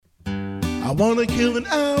I wanna kill an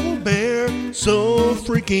owlbear so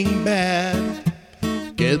freaking bad.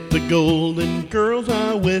 Get the golden girls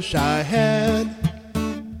I wish I had.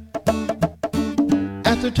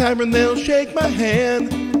 At the tavern they'll shake my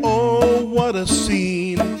hand. Oh, what a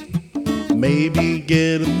scene. Maybe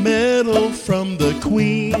get a medal from the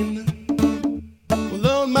queen. Well,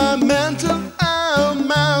 on my mantle I'll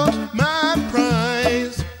mount my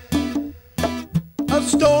prize, a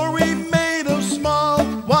story made of small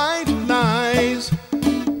white lies.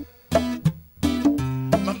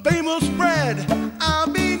 My fame will spread, I'll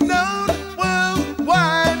be known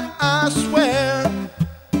worldwide, I swear.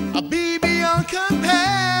 I'll be beyond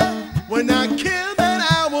compare when I kill that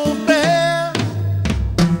owlbear.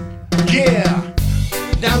 Yeah,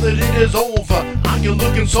 now that it is over, I can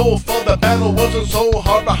look and soul for the battle wasn't so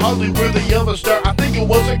hard, but hardly worthy of a star. I think it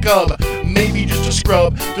was a cub, maybe just a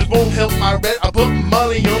scrub. This won't help my red, I put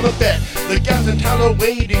money on the bet. The guys in town are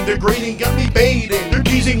waiting, their grading got me baiting. Their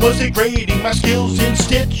teasing was degrading, my skills in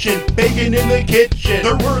stitching, baking in the kitchen.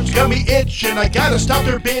 Their words got me itching, I gotta stop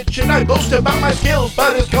their bitching. I boast about my skills,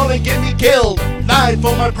 but it's gonna get me killed. Lied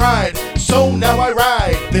for my pride, so now I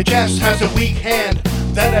ride. The chest has a weak hand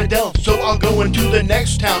that I dealt, so I'll go into the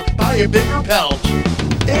next town, buy a bigger pelt.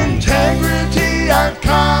 Integrity I've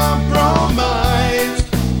compromised,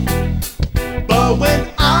 but when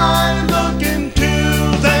I look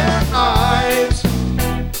into their eyes,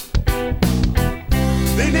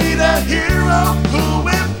 they need a hero who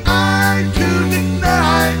am I to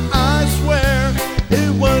deny? I swear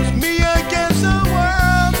it was me against the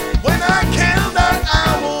world when I killed that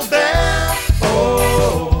owlbear.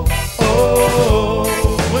 Oh, oh,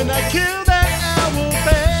 when I killed that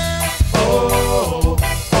owlbear. Oh,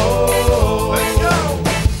 oh, let's go.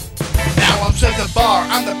 Now I'm set the bar,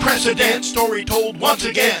 I'm the precedent. Story told once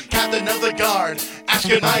again, captain of the guard,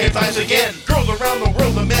 asking my advice again. Girls around the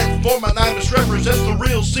world are meant for my line misrepresents the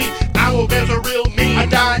real scene. Owlbears are real me. I'd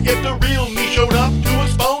die if the real me showed up to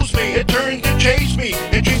expose me. It turned to chase me,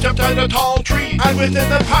 it chased up to a tall tree. I'm within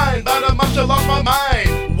the pine, but I must have lost my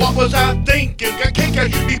mind. What was I thinking? Got cake I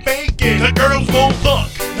should be baking. The girls won't look,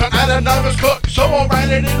 not at a novice cook, so I'll write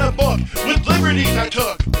it in a book with liberties I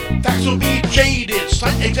took. Facts will be jaded,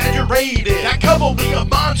 slight exaggerated. That cub will be a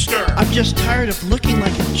monster. I'm just tired of looking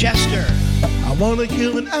like a jester. I wanna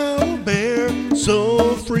kill an owlbear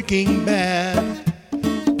so freaking bad.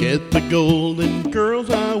 Get the golden girls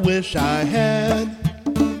I wish I had.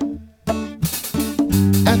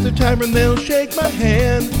 At the tavern they'll shake my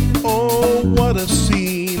hand. Oh, what a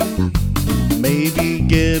scene. Maybe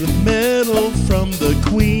get a medal from the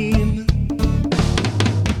queen.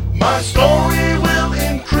 My story will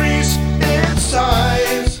increase in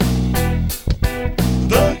size.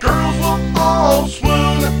 The girls will all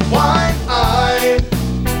swoon wide-eyed.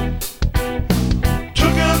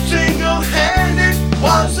 Took a single-handed,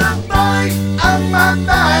 was a fight of my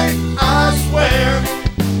life, I swear.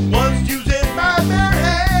 Was using my bare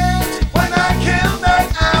hands when I killed that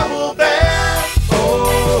owlbear.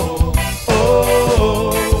 Oh,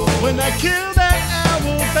 oh, when I killed that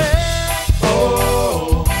owlbear.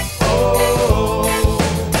 Oh, oh,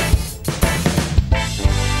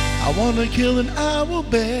 I wanna kill an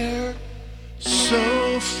owlbear so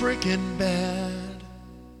freaking bad.